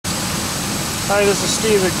Hi, this is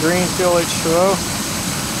Steve at Green Fuel H2o.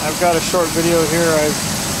 I've got a short video here.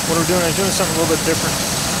 What we're doing is doing something a little bit different.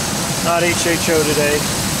 Not HHO today.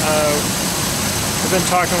 I've been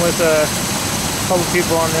talking with a couple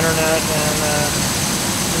people on the internet, and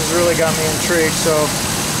this really got me intrigued. So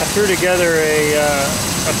I threw together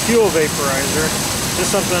a fuel vaporizer.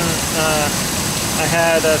 Just something I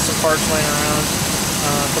had some parts laying around.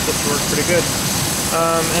 I thought this worked pretty good.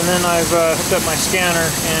 And then I've hooked up my scanner,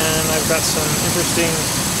 and I've got some interesting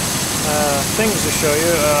things to show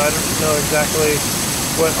you. I don't know exactly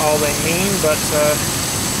what all they mean, but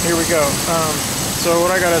here we go. So what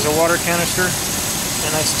I got is a water canister,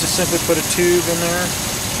 and I just simply put a tube in there,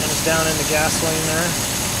 and it's down in the gasoline there.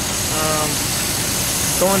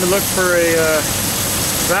 Going to look for a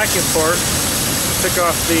vacuum port. Took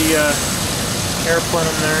off the air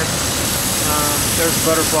plenum there. There's a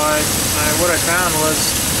butterfly. What I found was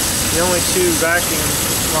the only two vacuum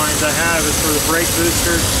lines I have is for the brake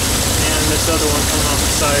booster and this other one coming off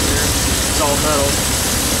the side here. It's all metal.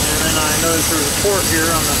 And then I noticed there was a port here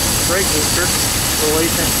on the brake booster, a little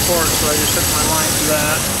 8-inch port, so I just hook my line to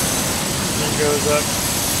that, and it goes up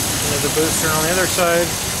into the booster. And on the other side,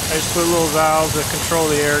 I just put a little valve to control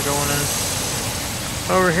the air going in.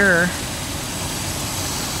 Over here,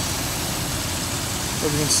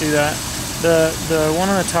 hope you can see that. The one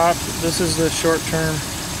on the top, this is the short-term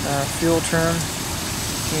fuel term,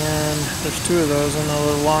 and there's two of those, and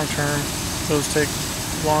the long-term, those take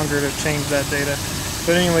longer to change that data.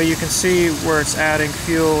 But anyway, you can see where it's adding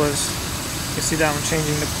fuel is, you can see that one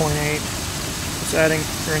changing to 0.8. It's adding,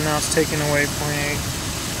 right now it's taking away 0.8.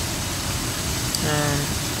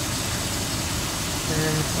 And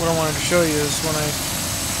then what I wanted to show you is when I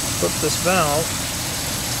flip this valve,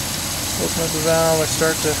 open up the valve, I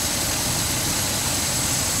start to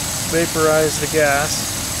vaporize the gas,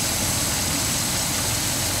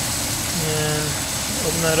 and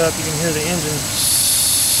open that up, you can hear the engine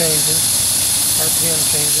changing, RPM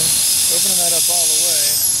changing. Opening that up all the way,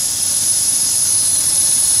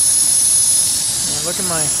 and look at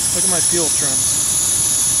my fuel trims.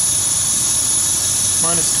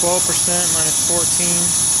 Minus 12%, minus 14.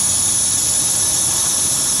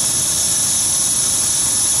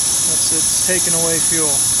 It's taking away fuel.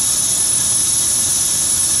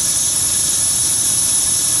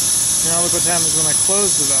 Now look what happens when I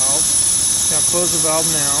close the valve. See, I'll close the valve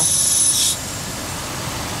now.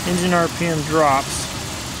 Engine RPM drops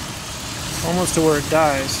almost to where it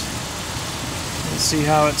dies. And see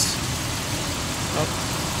how it's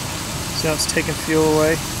see how it's taking fuel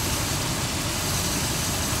away?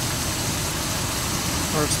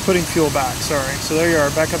 Or it's putting fuel back, sorry. So there you are,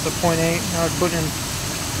 back up to 0.8. Now I'm putting in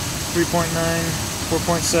 3.9,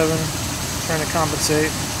 4.7, trying to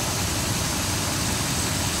compensate.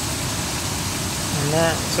 And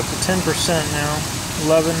that's up to 10% now,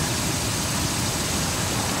 11.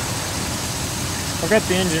 I've got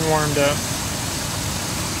the engine warmed up.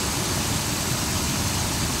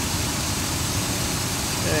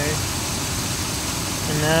 Okay.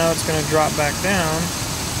 And now it's going to drop back down.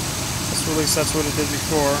 At least that's what it did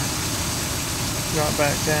before. Drop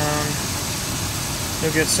back down.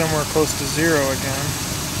 You'll get somewhere close to 0 again.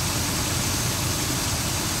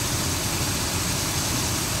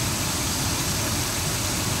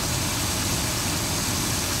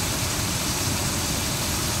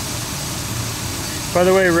 By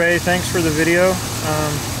the way, Ray, thanks for the video.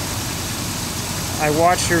 I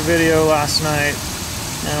watched your video last night,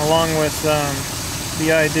 and along with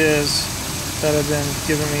the ideas that have been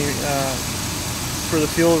given me for the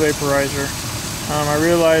fuel vaporizer, I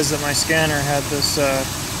realized that my scanner had this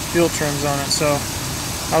fuel trims on it, so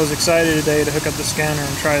I was excited today to hook up the scanner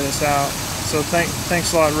and try this out. So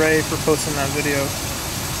thanks a lot, Ray, for posting that video.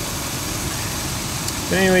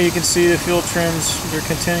 But anyway, you can see the fuel trims, they're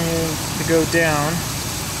continuing to go down.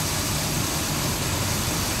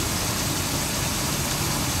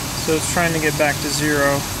 So it's trying to get back to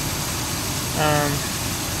 0.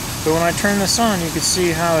 But when I turn this on, you can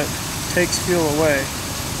see how it takes fuel away.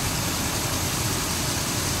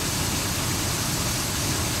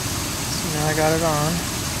 So now I got it on,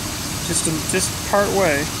 just part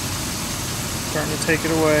way, starting to take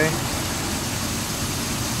it away.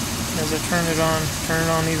 As I turn it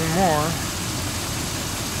on even more.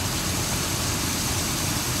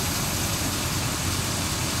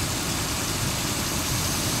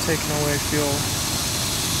 Taking away fuel.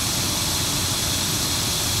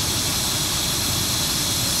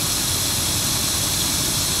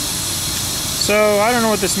 So I don't know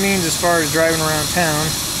what this means as far as driving around town,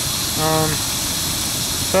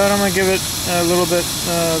 but I'm gonna give it a little bit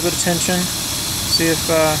of attention, see if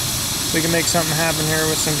we can make something happen here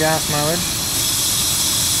with some gas mileage.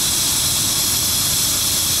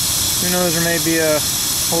 Who knows, there may be a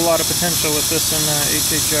whole lot of potential with this in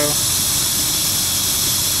HHO.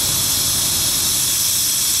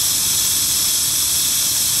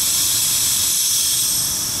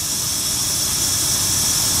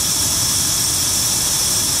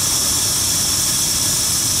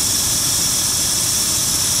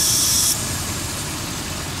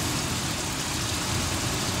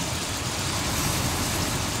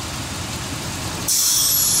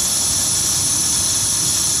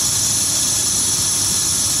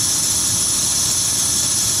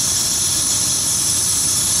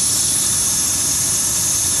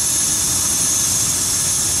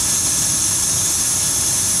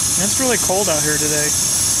 It's really cold out here today. I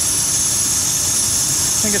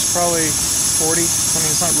think it's probably 40. I mean,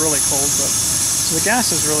 it's not really cold, but so the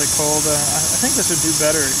gas is really cold. I think this would do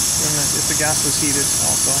better if the gas was heated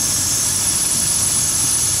also.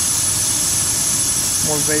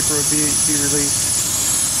 More vapor would be released.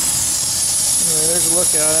 Anyway, there's a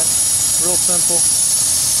look at it. Real simple.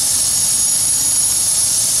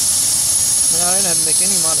 I didn't have to make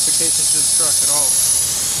any modifications to the truck at all.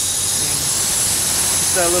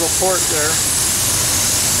 That little port there,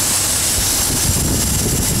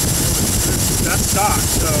 that's stock.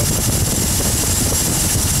 So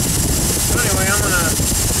anyway, I'm gonna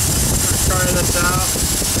try this out,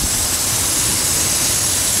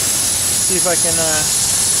 see if I can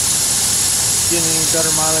get any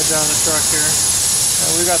better mileage out of the truck here.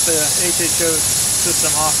 We got the HHO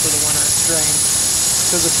system off for the winter drain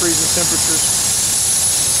because of freezing temperatures,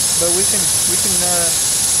 but we can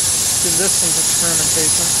give this some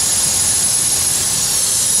experimentation.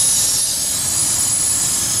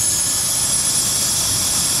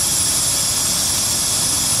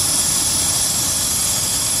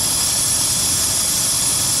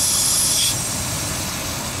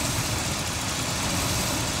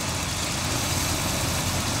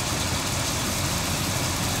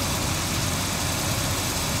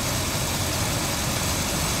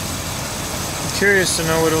 I'm curious to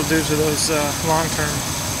know what it'll do to those long-term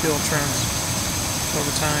fuel trims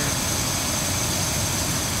over time.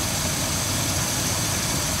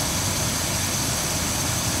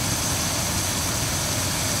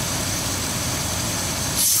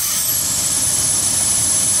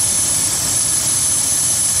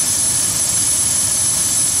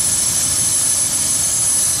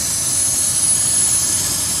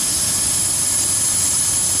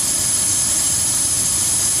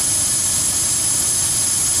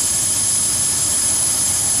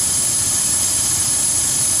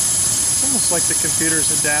 Almost like the computer's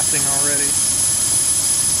adapting already.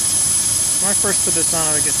 When I first put this on,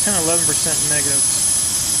 I would get 10-11% negatives.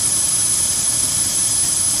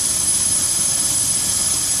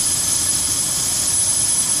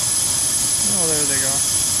 Oh, there they go.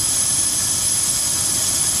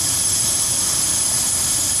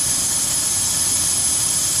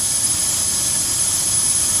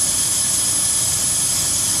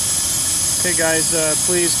 Okay guys,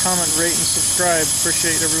 please comment, rate, and subscribe.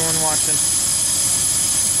 Appreciate everyone watching.